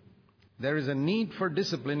 There is a need for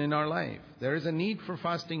discipline in our life. There is a need for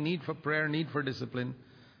fasting, need for prayer, need for discipline.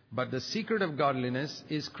 But the secret of godliness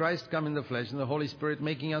is Christ come in the flesh and the Holy Spirit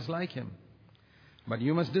making us like him. But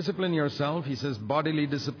you must discipline yourself. He says bodily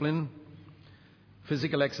discipline,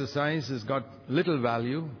 physical exercise has got little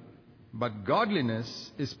value. But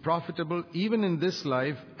godliness is profitable even in this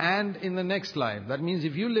life and in the next life. That means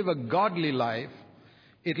if you live a godly life,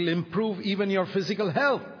 it'll improve even your physical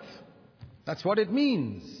health. That's what it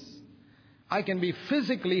means. I can be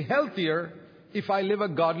physically healthier if I live a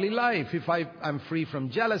godly life. If I'm free from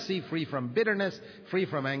jealousy, free from bitterness, free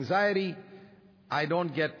from anxiety. I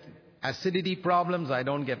don't get acidity problems. I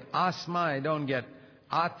don't get asthma. I don't get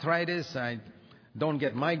arthritis. I don't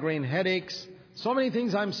get migraine headaches. So many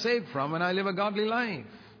things I'm saved from when I live a godly life.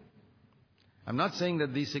 I'm not saying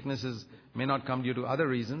that these sicknesses may not come due to other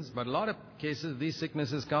reasons, but a lot of cases these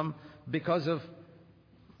sicknesses come because of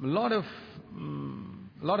a lot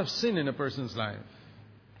of sin in a person's life.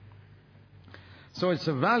 So it's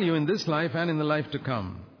a value in this life and in the life to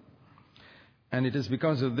come. And it is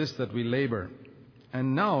because of this that we labor.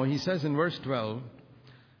 And now he says in verse 12,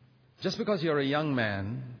 just because you're a young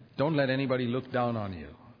man, don't let anybody look down on you.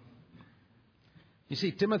 You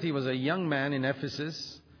see, Timothy was a young man in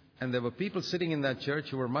Ephesus, and there were people sitting in that church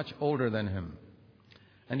who were much older than him.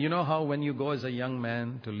 And you know how when you go as a young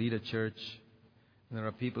man to lead a church, there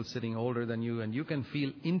are people sitting older than you, and you can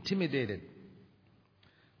feel intimidated.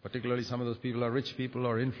 Particularly some of those people are rich people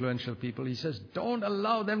or influential people. He says, don't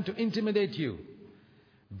allow them to intimidate you.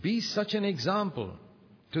 Be such an example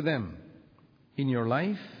to them in your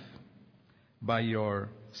life, by your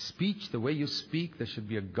speech, the way you speak. There should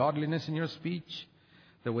be a godliness in your speech.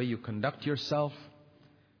 The way you conduct yourself,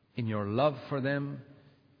 in your love for them,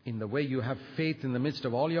 in the way you have faith in the midst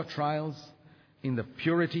of all your trials, in the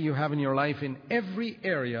purity you have in your life, in every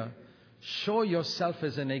area, show yourself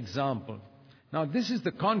as an example. Now, this is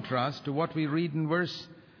the contrast to what we read in verse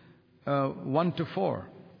 1 to 4.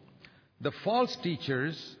 The false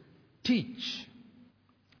teachers teach.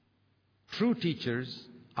 True teachers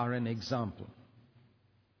are an example.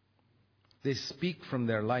 They speak from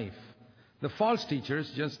their life. The false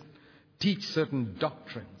teachers just teach certain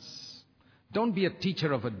doctrines. Don't be a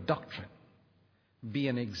teacher of a doctrine. Be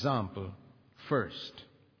an example first.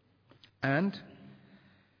 And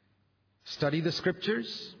study the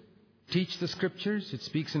Scriptures. Teach the Scriptures. It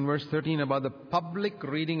speaks in verse 13 about the public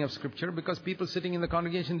reading of Scripture, because people sitting in the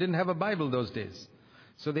congregation didn't have a Bible those days.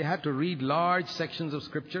 So they had to read large sections of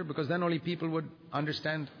Scripture, because then only people would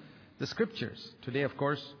understand the Scriptures. Today, of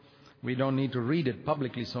course, we don't need to read it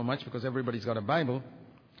publicly so much because everybody's got a Bible.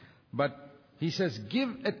 But he says, give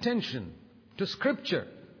attention to Scripture.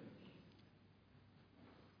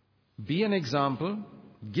 Be an example,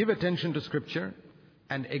 give attention to Scripture,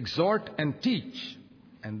 and exhort and teach.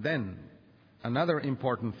 And then another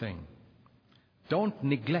important thing. Don't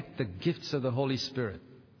neglect the gifts of the Holy Spirit.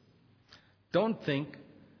 Don't think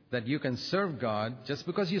that you can serve God just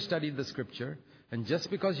because you studied the Scripture and just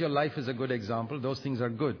because your life is a good example. Those things are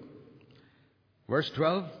good. Verse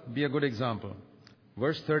 12, be a good example.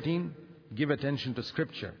 Verse 13, give attention to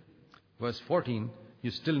Scripture. Verse 14,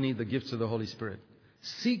 you still need the gifts of the Holy Spirit.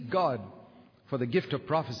 Seek God for the gift of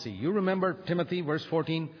prophecy. You remember Timothy, verse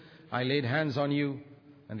 14, I laid hands on you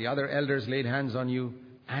and the other elders laid hands on you.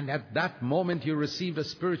 And at that moment you received a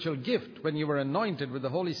spiritual gift when you were anointed with the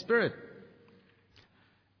Holy Spirit.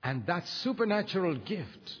 And that supernatural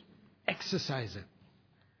gift, exercise it.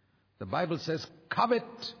 The Bible says, covet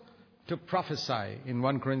to prophesy in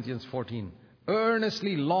 1 Corinthians 14.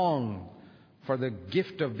 Earnestly long for the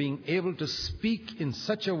gift of being able to speak in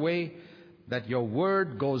such a way that your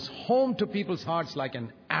word goes home to people's hearts like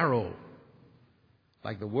an arrow.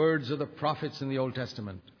 Like the words of the prophets in the Old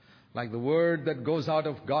Testament. Like the word that goes out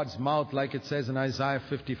of God's mouth, like it says in Isaiah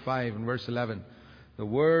 55 and verse 11. The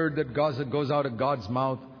word that goes out of God's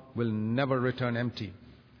mouth will never return empty.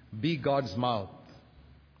 Be God's mouth.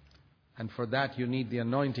 And for that you need the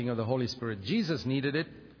anointing of the Holy Spirit. Jesus needed it,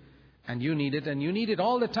 and you need it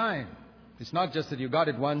all the time. It's not just that you got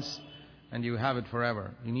it once and you have it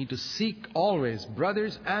forever. You need to seek always.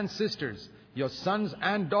 Brothers and sisters, your sons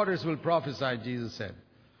and daughters will prophesy, Jesus said.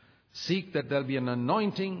 Seek that there'll be an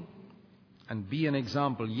anointing and be an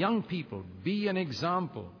example. Young people, be an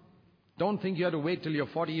example. Don't think you have to wait till you're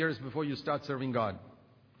 40 years before you start serving God.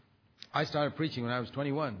 I started preaching when I was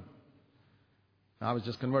 21. I was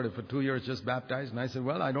just converted for 2 years, just baptized. And I said,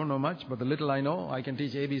 well, I don't know much, but the little I know, I can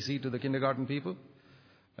teach ABC to the kindergarten people.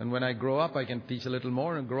 And when I grow up, I can teach a little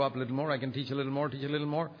more, and grow up a little more, I can teach a little more, teach a little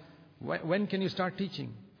more. When can you start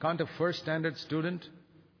teaching? Can't a first standard student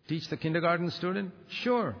teach the kindergarten student?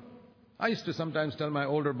 Sure. I used to sometimes tell my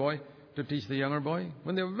older boy to teach the younger boy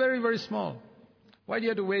when they were very, very small. Why do you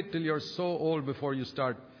have to wait till you're so old before you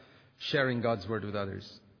start sharing God's word with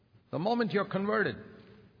others? The moment you're converted,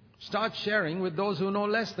 start sharing with those who know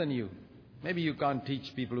less than you. Maybe you can't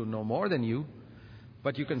teach people who know more than you,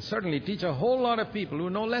 but you can certainly teach a whole lot of people who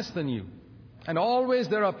know less than you. And always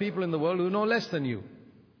there are people in the world who know less than you.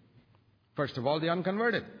 First of all, the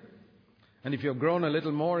unconverted. And if you've grown a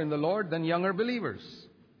little more in the Lord, then younger believers.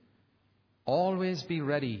 Always be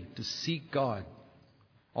ready to seek God.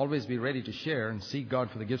 Always be ready to share and seek God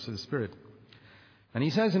for the gifts of the Spirit. And he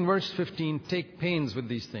says in verse 15, take pains with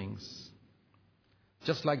these things.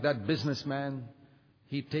 Just like that businessman,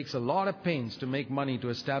 he takes a lot of pains to make money to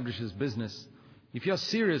establish his business. If you're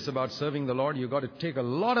serious about serving the Lord, you've got to take a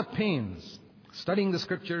lot of pains. Studying the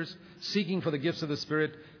Scriptures, seeking for the gifts of the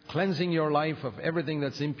Spirit, cleansing your life of everything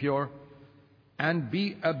that's impure, and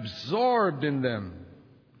be absorbed in them.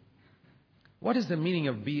 What is the meaning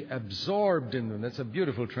of be absorbed in them? That's a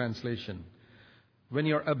beautiful translation. When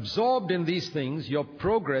you're absorbed in these things, your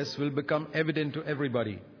progress will become evident to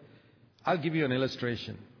everybody. I'll give you an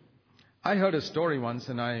illustration. I heard a story once,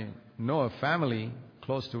 and I know a family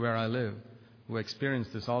close to where I live who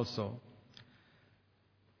experienced this also.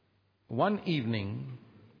 One evening,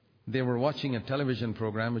 they were watching a television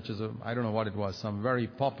program, which is I don't know what it was, some very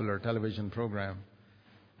popular television program.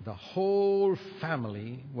 The whole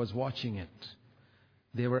family was watching it.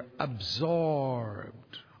 They were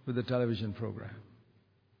absorbed with the television program.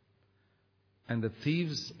 And the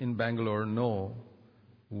thieves in Bangalore know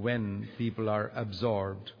when people are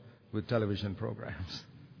absorbed with television programs.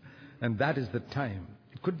 And that is the time.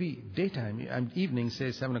 It could be daytime and evening,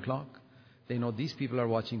 say 7 o'clock. They know these people are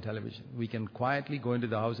watching television. We can quietly go into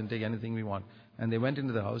the house and take anything we want. And they went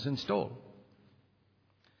into the house and stole.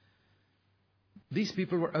 These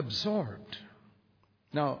people were absorbed.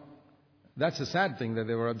 Now, that's a sad thing that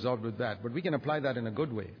they were absorbed with that. But we can apply that in a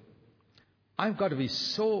good way. I've got to be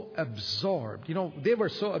so absorbed. They were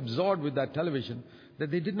so absorbed with that television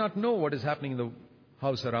that they did not know what is happening in the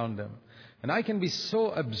house around them. And I can be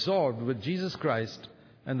so absorbed with Jesus Christ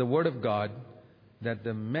and the Word of God that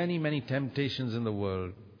the many, many temptations in the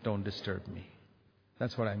world don't disturb me.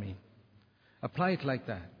 That's what I mean. Apply it like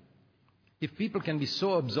that. If people can be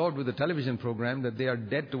so absorbed with the television program that they are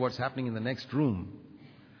dead to what's happening in the next room,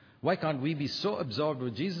 why can't we be so absorbed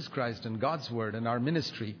with Jesus Christ and God's Word and our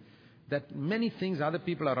ministry that many things other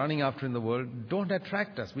people are running after in the world don't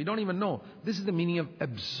attract us? We don't even know. This is the meaning of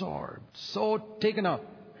absorbed. So taken up.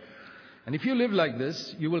 And if you live like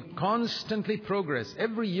this, you will constantly progress.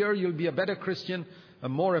 Every year you'll be a better Christian, a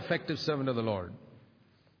more effective servant of the Lord.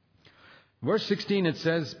 Verse 16, it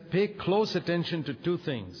says, pay close attention to two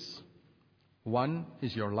things. One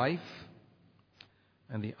is your life,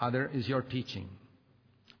 and the other is your teaching.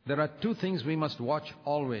 There are two things we must watch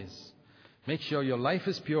always. Make sure your life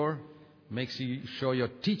is pure. Make sure your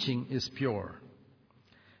teaching is pure.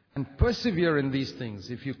 And persevere in these things.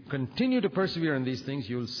 If you continue to persevere in these things,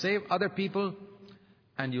 you'll save other people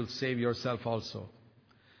and you'll save yourself also.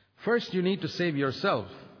 First, you need to save yourself,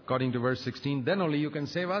 according to verse 16. Then only you can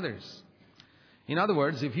save others. In other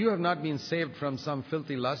words, if you have not been saved from some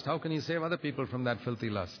filthy lust, how can you save other people from that filthy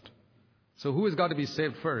lust? So who has got to be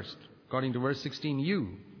saved first? According to verse 16,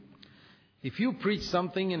 you. If you preach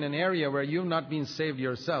something in an area where you've not been saved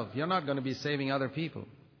yourself, you're not going to be saving other people.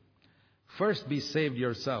 First, be saved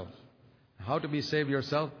yourself. How to be saved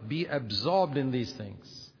yourself? Be absorbed in these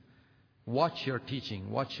things. Watch your teaching.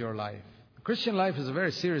 Watch your life. Christian life is a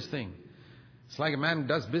very serious thing. It's like a man who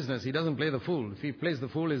does business. He doesn't play the fool. If he plays the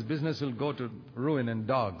fool, his business will go to ruin and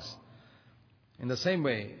dogs. In the same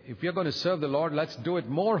way, if you're going to serve the Lord, let's do it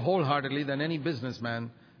more wholeheartedly than any businessman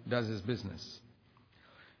does his business.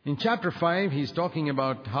 In chapter 5, he's talking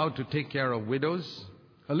about how to take care of widows.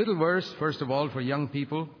 A little verse, first of all, for young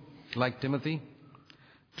people like Timothy.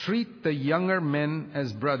 Treat the younger men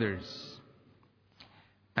as brothers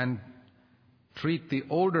and treat the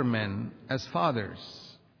older men as fathers.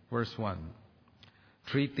 Verse 1.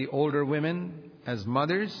 Treat the older women as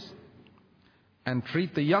mothers and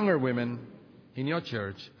treat the younger women in your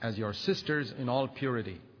church as your sisters in all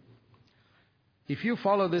purity. If you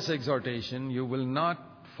follow this exhortation, you will not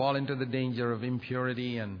fall into the danger of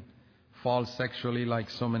impurity and fall sexually like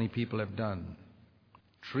so many people have done.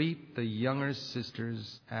 Treat the younger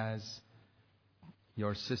sisters as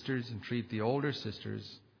your sisters and treat the older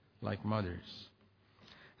sisters like mothers.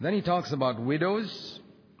 Then he talks about widows,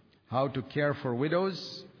 how to care for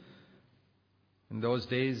widows. In those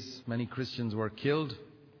days, many Christians were killed,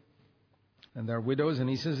 and they're widows. And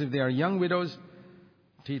he says if they are young widows,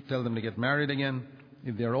 tell them to get married again.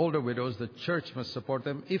 If they are older widows, the church must support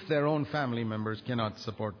them if their own family members cannot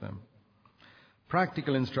support them.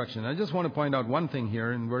 Practical instruction. I just want to point out one thing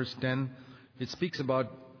here in verse 10. It speaks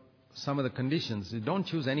about some of the conditions. You don't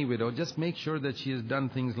choose any widow. Just make sure that she has done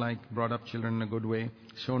things like brought up children in a good way,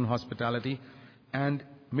 shown hospitality. And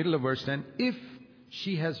middle of verse 10, if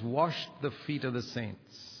she has washed the feet of the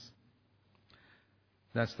saints.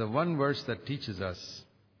 That's the one verse that teaches us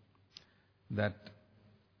that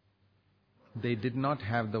they did not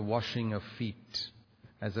have the washing of feet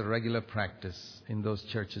as a regular practice in those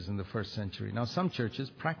churches in the first century. Now, some churches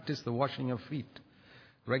practice the washing of feet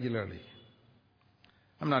regularly.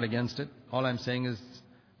 I'm not against it. All I'm saying is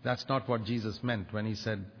that's not what Jesus meant when he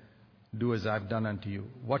said, do as I've done unto you.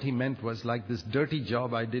 What he meant was, like this dirty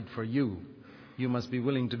job I did for you, you must be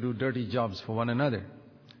willing to do dirty jobs for one another.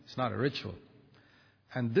 It's not a ritual.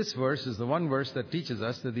 And this verse is the one verse that teaches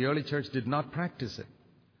us that the early church did not practice it.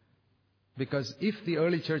 Because if the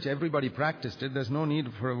early church, everybody practiced it, there's no need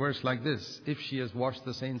for a verse like this, if she has washed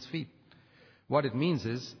the saints' feet. What it means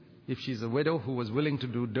is, if she's a widow who was willing to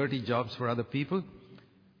do dirty jobs for other people,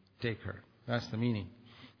 take her. That's the meaning.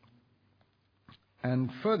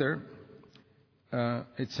 And further,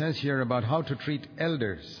 it says here about how to treat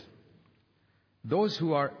elders. Those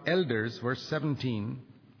who are elders, verse 17,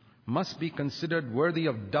 must be considered worthy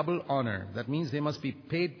of double honor. That means they must be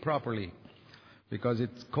paid properly. Because it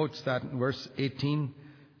quotes that in verse 18,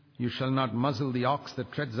 you shall not muzzle the ox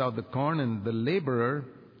that treads out the corn, and the laborer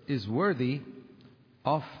is worthy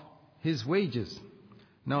of his wages.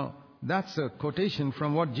 Now, that's a quotation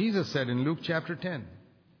from what Jesus said in Luke chapter 10,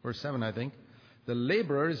 verse 7, I think. The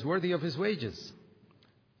laborer is worthy of his wages.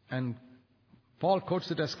 And Paul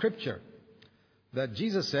quotes it as scripture, that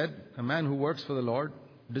Jesus said, a man who works for the Lord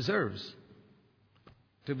deserves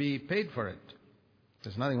to be paid for it.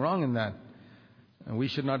 There's nothing wrong in that. And we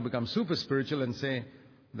should not become super spiritual and say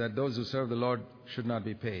that those who serve the Lord should not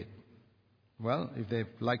be paid. Well, if they,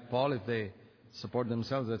 like Paul, if they support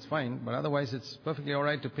themselves, that's fine. But otherwise, it's perfectly all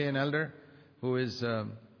right to pay an elder who is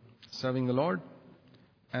serving the Lord.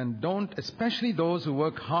 And don't, especially those who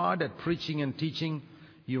work hard at preaching and teaching,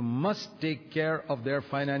 you must take care of their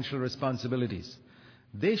financial responsibilities.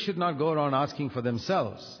 They should not go around asking for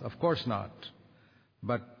themselves. Of course not.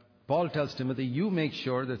 But Paul tells Timothy, you make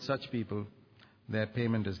sure that such people, their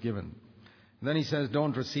payment is given. Then he says,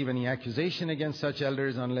 don't receive any accusation against such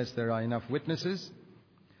elders unless there are enough witnesses.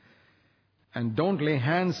 And don't lay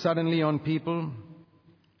hands suddenly on people.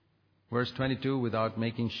 Verse 22, without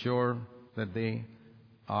making sure that they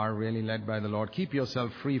are really led by the Lord. Keep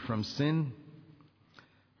yourself free from sin.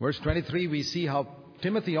 Verse 23, we see how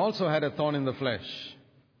Timothy also had a thorn in the flesh.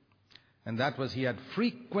 And that was he had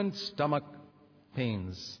frequent stomach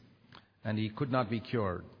pains. And he could not be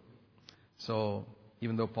cured. So,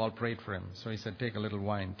 even though Paul prayed for him. So he said, take a little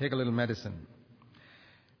wine, take a little medicine.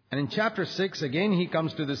 And in chapter 6, again, he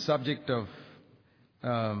comes to the subject of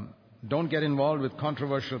don't get involved with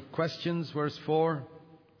controversial questions, verse 4,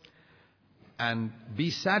 and be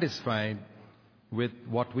satisfied with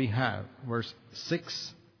what we have, verse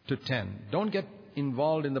 6 to 10. Don't get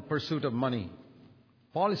involved in the pursuit of money.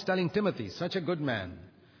 Paul is telling Timothy, such a good man,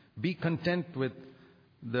 be content with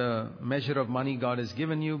the measure of money God has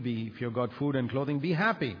given you. If you've got food and clothing, be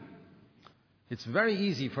happy. It's very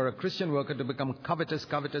easy for a Christian worker to become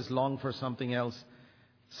covetous, long for something else.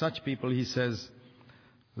 Such people, he says,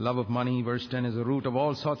 love of money, verse 10, is the root of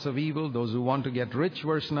all sorts of evil. Those who want to get rich,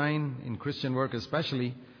 verse 9, in Christian work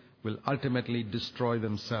especially, will ultimately destroy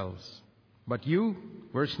themselves. But you,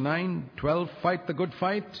 verse 9, 12, fight the good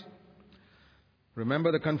fight.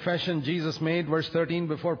 Remember the confession Jesus made, verse 13,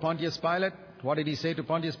 before Pontius Pilate. What did he say to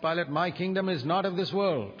Pontius Pilate? My kingdom is not of this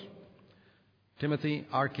world. Timothy,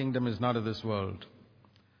 our kingdom is not of this world.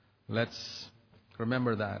 Let's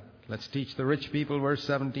remember that. Let's teach the rich people, verse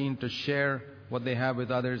 17, to share what they have with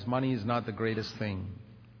others. Money is not the greatest thing.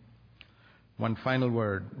 One final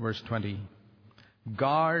word, verse 20.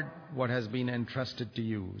 Guard what has been entrusted to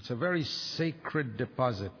you. It's a very sacred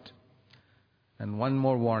deposit. And one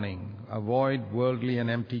more warning. Avoid worldly and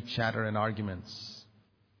empty chatter and arguments.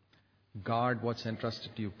 Guard what's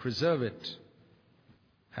entrusted to you. Preserve it.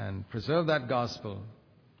 And preserve that gospel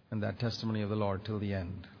and that testimony of the Lord till the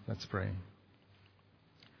end. Let's pray.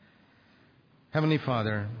 Heavenly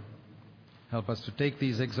Father, help us to take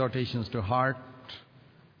these exhortations to heart,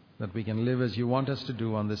 that we can live as you want us to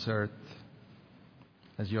do on this earth,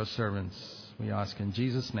 as your servants. We ask in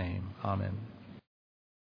Jesus' name. Amen.